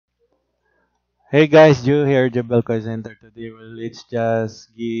Hey guys, Joe here, Jebel Call Center. Today, let's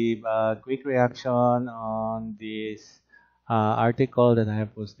just give a quick reaction on this article that I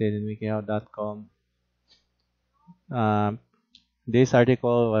have posted in wikihow.com. Um, this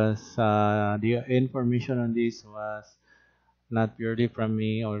article was, the information on this was not purely from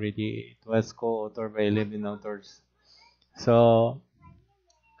me already. It was co-authored by 11 authors. So,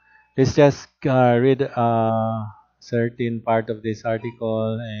 let's just read a certain part of this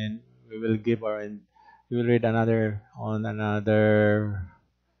article and we will give our, and we will read another on another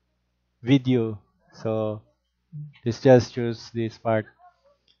video. So let's just choose this part.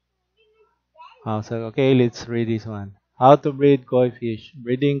 Okay, let's read this one. How to breed koi fish.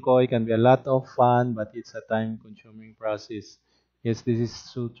 Breeding koi can be a lot of fun, but it's a time-consuming process. Yes, this is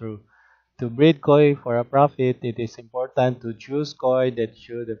so true. To breed koi for a profit, it is important to choose koi that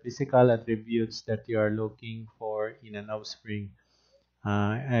show the physical attributes that you are looking for in an offspring.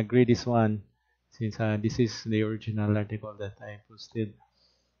 I agree this one, since this is the original article that I posted.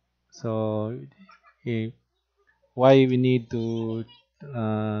 So, eh, why we need to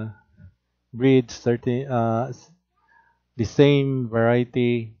uh, breed certain the same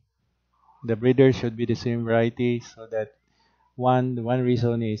variety. The breeder should be the same variety, so that one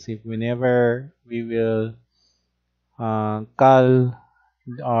reason is if whenever we will cull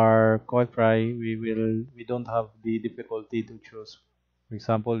our koi fry, we don't have the difficulty to choose. For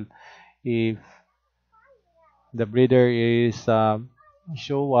example, if the breeder is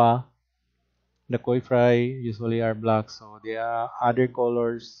Showa, the koi fry usually are black, so the other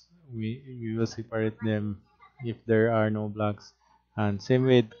colors we will separate them if there are no blacks. And same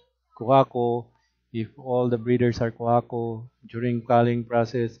with Kuhako, if all the breeders are Kuhako, during culling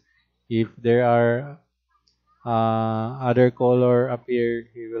process, if there are other color appear,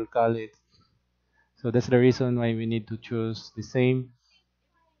 he will cull it. So that's the reason why we need to choose the same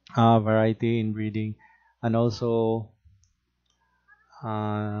variety in breeding. And also,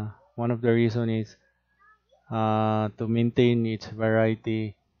 one of the reason is to maintain its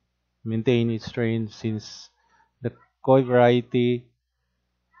variety, maintain its strain, since the koi variety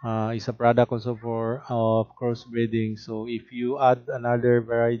is a product also for of crossbreeding. So if you add another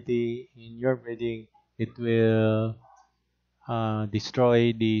variety in your breeding, it will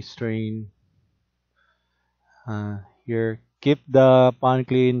destroy the strain. Here, keep the pond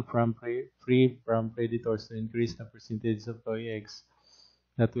clean from free from predators to increase the percentage of koi eggs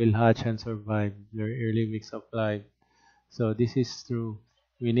that will hatch and survive their early weeks of life. So this is true.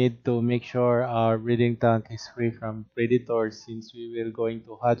 We need to make sure our breeding tank is free from predators, since we will going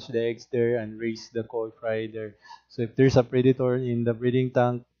to hatch the eggs there and raise the koi fry there. So if there's a predator in the breeding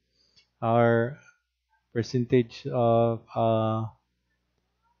tank, our percentage of our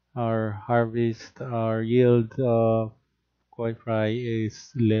harvest, our yield of koi fry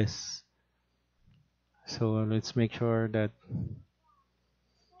is less. So let's make sure that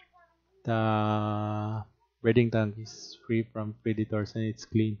the breeding tank is free from predators and it's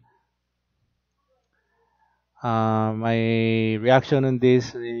clean. My reaction on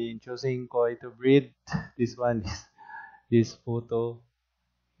this in choosing koi to breed, this one is this photo.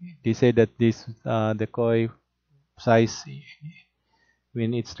 They say that this the koi size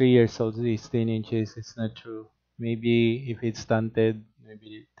when it's 3 years old is 10 inches. It's not true. Maybe if it's stunted,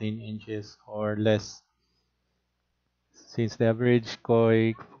 maybe 10 inches or less. Since the average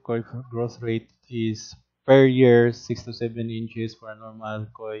koi growth rate is per year 6 to 7 inches for a normal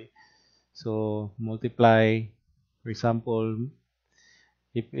koi. So multiply, for example,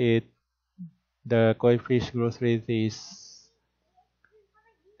 if it the koi fish growth rate is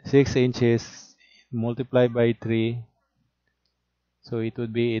 6 inches, multiply by 3, so it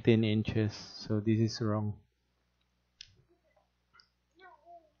would be 18 inches. So this is wrong.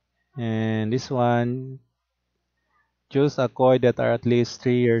 And this one, choose a koi that are at least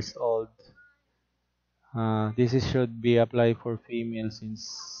 3 years old. This is, should be applied for female,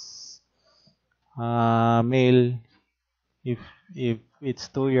 since male, if it's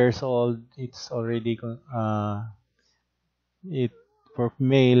 2 years old, it's already it for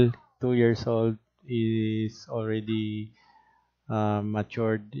male 2 years old is already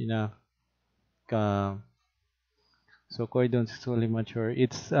matured enough. Uh, so koi don't sexually mature.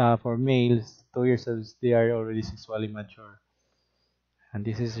 It's for males 2 years old, they are already sexually mature, and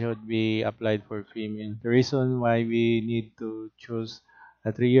this is should be applied for female. The reason why we need to choose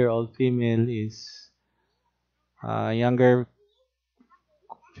a 3-year-old female is younger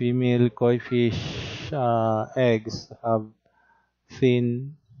female koi fish eggs have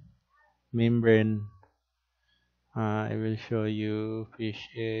thin membrane. I will show you fish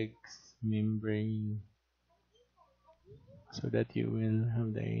eggs membrane so that you will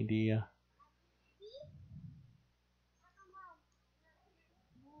have the idea.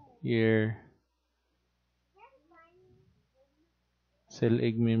 here. Cell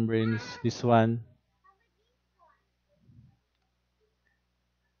egg membranes, this one.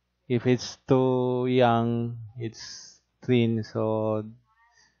 If it's too young, it's thin, so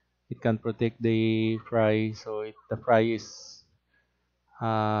it can protect the fry. So the fry is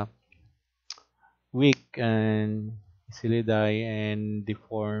uh, weak and easily die and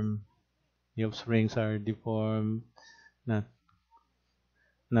deform. The offsprings are deformed, not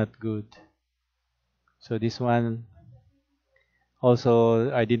not good. So this one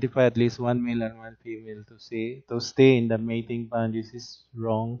also identify at least one male and one female to stay in the mating band. This is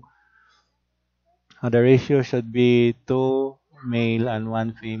wrong. The ratio should be two male and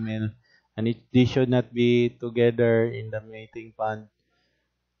one female, and they should not be together in the mating band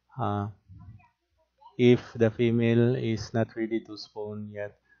uh, if the female is not ready to spawn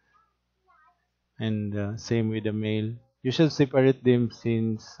yet. And same with the male. You should separate them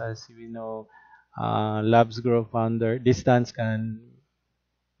since, as we know, labs grow founder. Distance can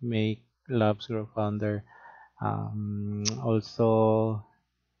make labs grow founder. Also,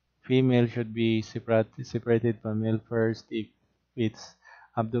 female should be separated from male first if its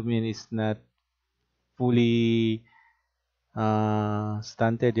abdomen is not fully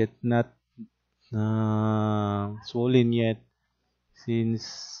stunted yet, not swollen yet,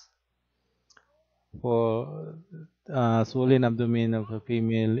 since for swollen abdomen of a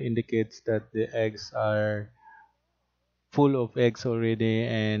female indicates that the eggs are full of eggs already,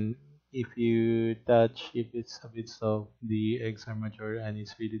 and if you touch, if it's a bit soft, the eggs are mature and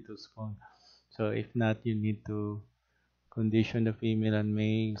it's ready to spawn. So if not, you need to condition the female and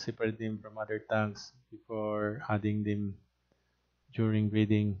male, separate them from other tanks before adding them during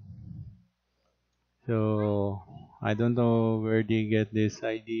breeding. So I don't know where they get this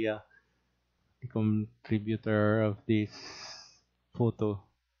idea, the contributor of this photo.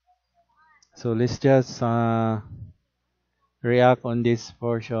 So let's just react on this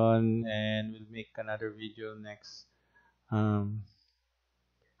portion, and we'll make another video next um,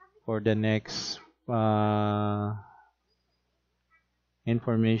 for the next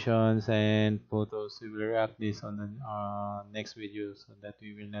informations and photos. We will react this on the next video so that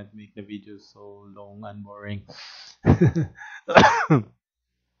we will not make the video so long and boring.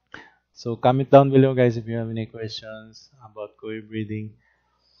 So comment down below, guys, if you have any questions about koi breeding.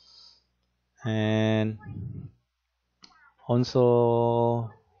 And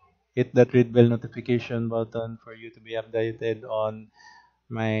also hit that red bell notification button for you to be updated on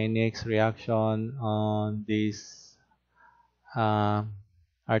my next reaction on this uh,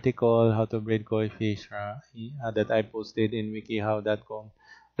 article, how to breed koi fish, that I posted in wikihow.com.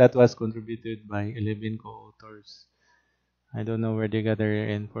 That was contributed by 11 co-authors. I don't know where they got their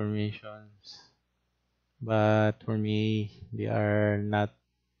information, but for me, they are not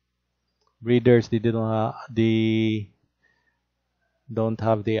breeders. They don't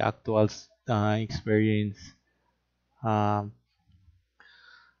have the actual experience. Um,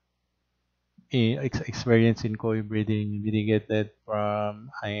 Experience in koi breeding. We didn't get that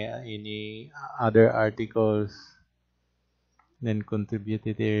from any other articles, then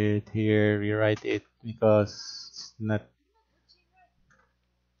contributed it here, rewrite it because it's not,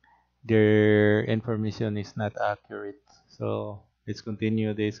 their information is not accurate. So let's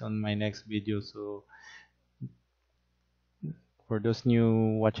continue this on my next video. So for those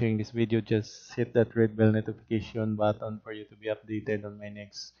new watching this video, just hit that red bell notification button for you to be updated on my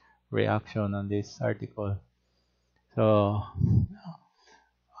next reaction on this article. So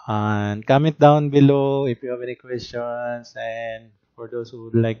and comment down below if you have any questions, and for those who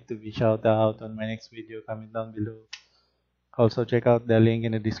would like to be shout out on my next video, comment down below. Also check out the link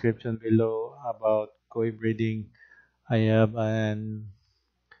in the description below about koi breeding. I have an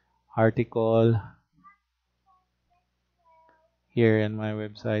article here in my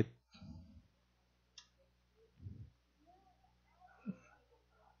website.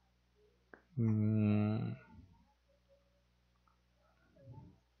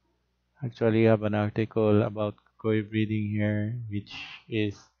 Actually, I have an article about koi breeding here, which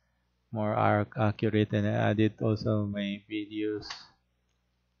is more accurate, and I added also my videos.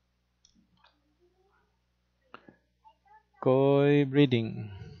 Koi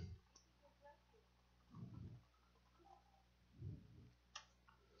breeding.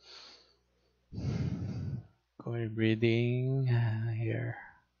 Koi breeding here.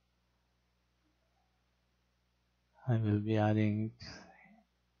 I will be adding.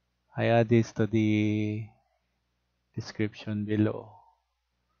 I add this to the description below.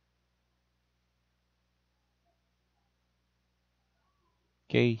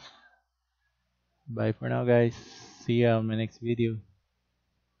 Okay. Bye for now, guys. See you on my next video.